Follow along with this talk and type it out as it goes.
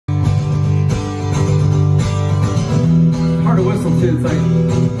too. It's like.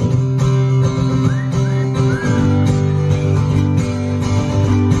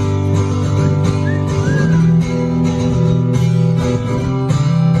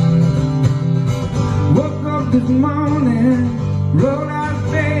 Woke up this morning, rolled out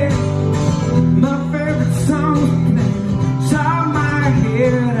of bed, my favorite song was playing. Saw my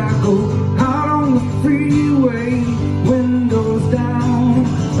head, I go out on the freeway, windows down.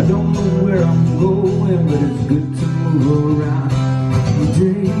 I don't know where I'm going, but it's good to move around.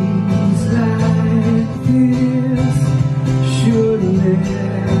 Days like this should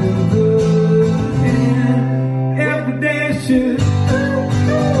never end. Every day should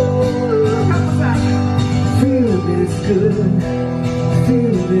feel this good,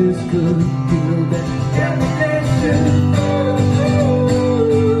 feel this good. You know that every day should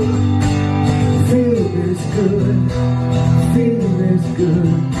feel this good, feel this good.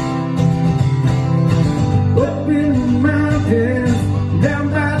 Up in the mountains, down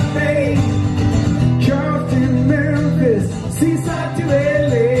by the bay, Charleston, Memphis, seaside to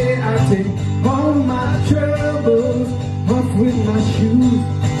LA. I take all my troubles off with my shoes.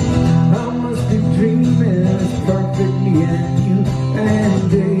 I must be dreaming it's perfect, me and you. And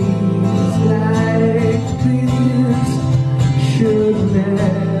days like this should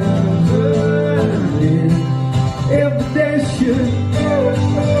never end. Every day should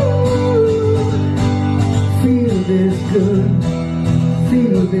feel this good,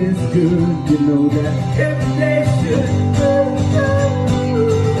 feel this good. You know that every day should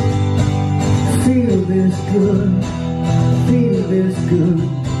feel this good, feel this good.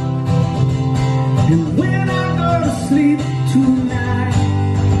 And when I go to sleep tonight,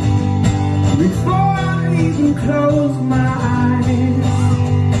 before I even close my eyes,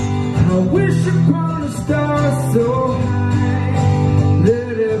 I wish upon a star so high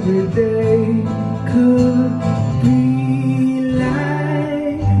that every day could be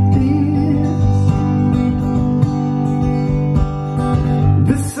like this.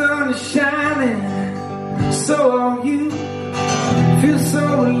 The sun is shining, so are you. Feel so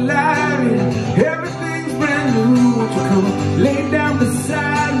alive, everything's brand new. Won't you come lay down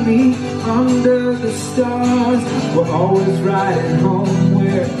beside me under the stars? We're always riding home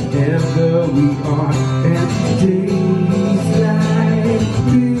wherever we are. And days like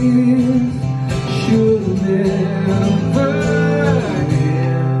this should never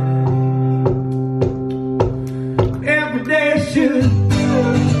end. Every day should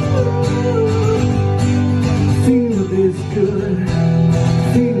feel this good,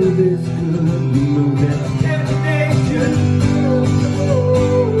 feel this good. You know that every day should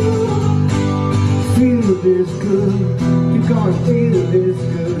feel this good. You're gonna feel this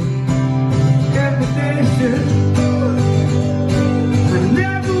good. Every day should. I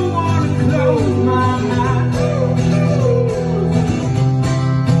never wanna close my eyes.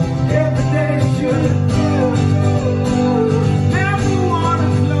 Every day should. Never wanna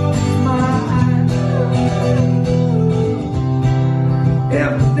close my eyes.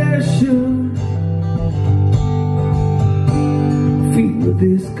 Every day should feel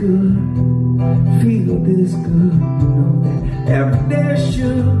this good, feel this good. You know that every day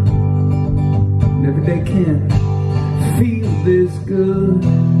should, and every day can feel this good,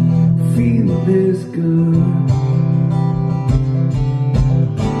 feel this good.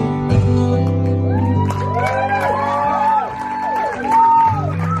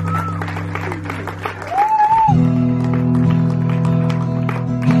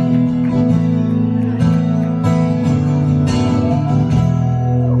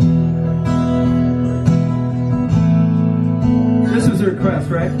 Request,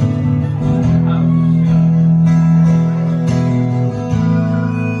 right?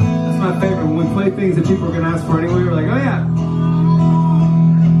 That's my favorite. When we play things that people are going to ask for anyway, we're like, oh yeah.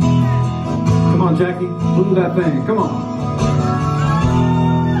 Come on, Jackie. Move that thing. Come on.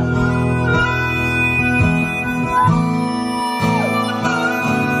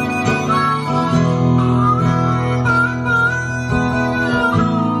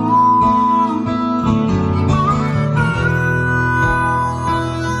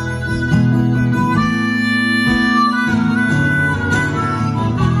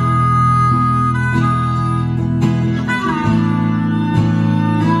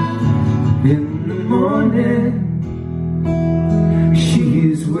 In the morning, she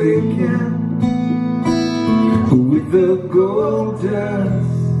is waking with the gold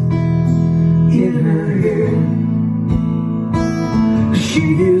dust in her hair. She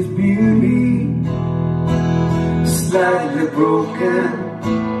is beauty, slightly broken,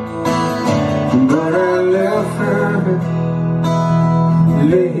 but I left her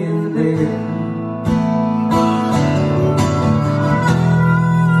laying there.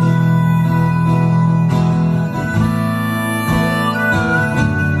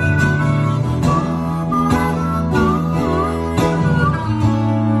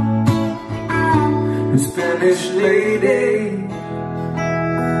 Spanish lady,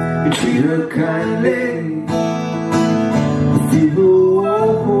 you treat her kindly, feel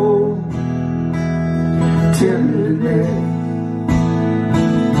her tenderness,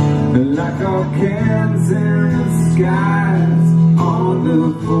 like all Kansas skies on the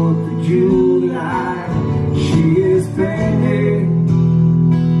 4th of July. She is painted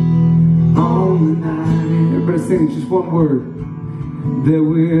on the night. Everybody sing just one word, that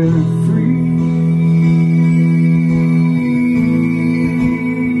we're free.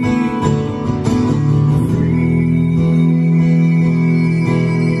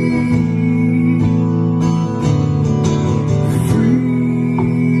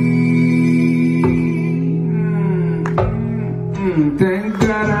 Thank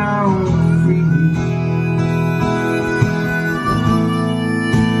God I'm free.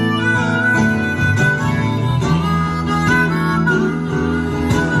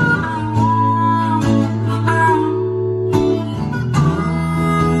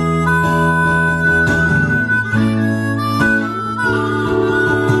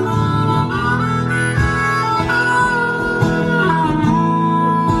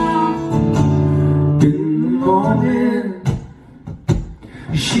 In the morning,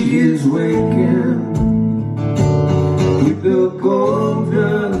 she is waking with the gold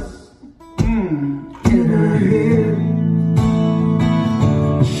dust in her head.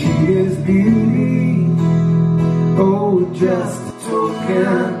 She is beauty, oh, just a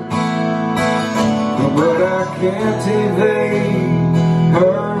token, but I can't evade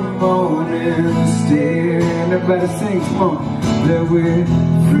her morning stare. Everybody sing, come on, that we're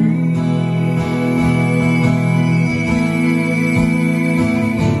free.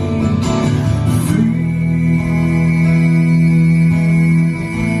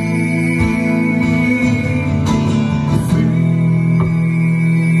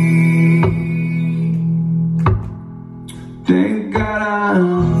 Thank God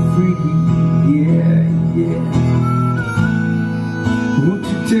I'm free, yeah, yeah. Won't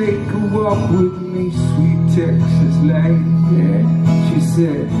you take a walk with me, sweet Texas lady? She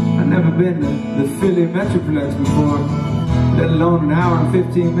said, I've never been to the Philly Metroplex before, let alone an hour and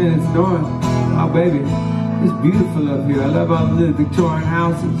 15 minutes north. Oh baby, it's beautiful up here. I love all the Victorian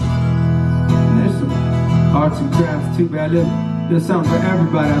houses. And there's some arts and crafts too, but I there's something for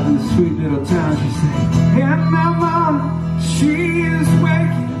everybody out in this sweet little town. She said, and my mom, she is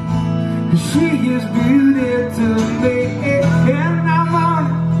waking, she is beauty to me, and I'm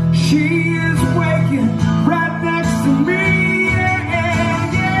on, she